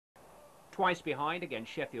Twice behind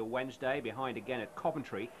against Sheffield Wednesday, behind again at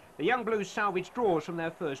Coventry, the Young Blues salvaged draws from their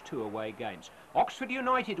first 2 away games. Oxford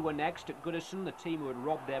Utd were next at Goodison, the team who had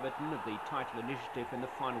robbed Everton of the title initiative in the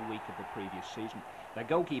final week of the previous season. Their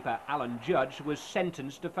goalkeeper, Alan Judge, was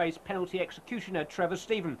sentenced to face penalty executioner Trevor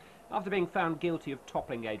Stephen after being found guilty of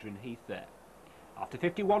toppling Adrian Heath there. After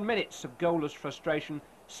 51 minutes of goalless frustration,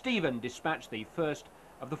 Stephen dispatched the first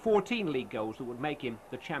of the 14 league goals that would make him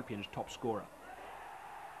the champion's top scorer.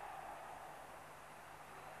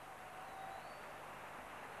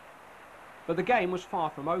 But the game was far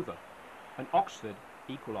from over, and Oxford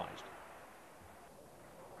equalised.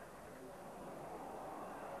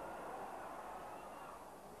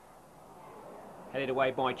 Headed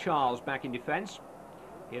away by Charles, back in defence.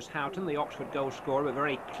 Here's Houghton, the Oxford goal scorer, but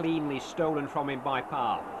very cleanly stolen from him by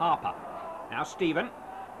Harper. Now Stephen.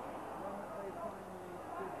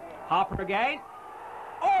 Harper again.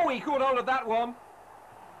 Oh, he caught hold of that one.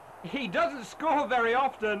 He doesn't score very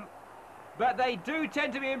often, but they do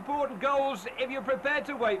tend to be important goals if you're prepared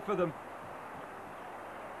to wait for them.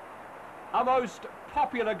 A most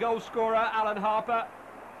popular goal scorer, Alan Harper.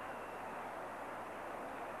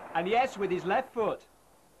 And yes, with his left foot.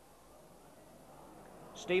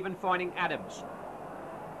 Stephen finding Adams.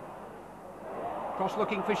 Cross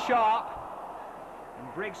looking for Sharp.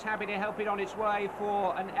 And Briggs happy to help it on its way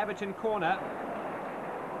for an Everton corner.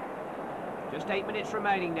 Just 8 minutes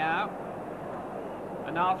remaining now.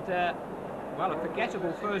 And after, well, a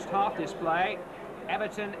forgettable first half display,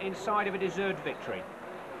 Everton inside of a deserved victory.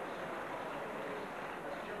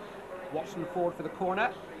 Watson forward for the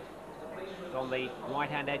corner. It's on the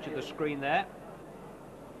right-hand edge of the screen there.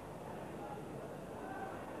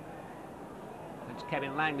 It's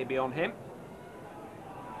Kevin Langley beyond him.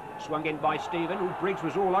 Swung in by Stephen. Ooh, Briggs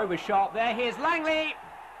was all over Sharp there. Here's Langley!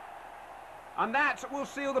 And that will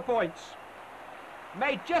seal the points.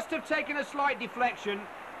 May just have taken a slight deflection,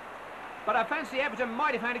 but I fancy Everton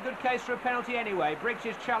might have had a good case for a penalty anyway.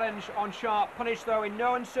 Briggs' challenge on Sharp, punished though in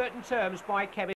no uncertain terms by Kevin.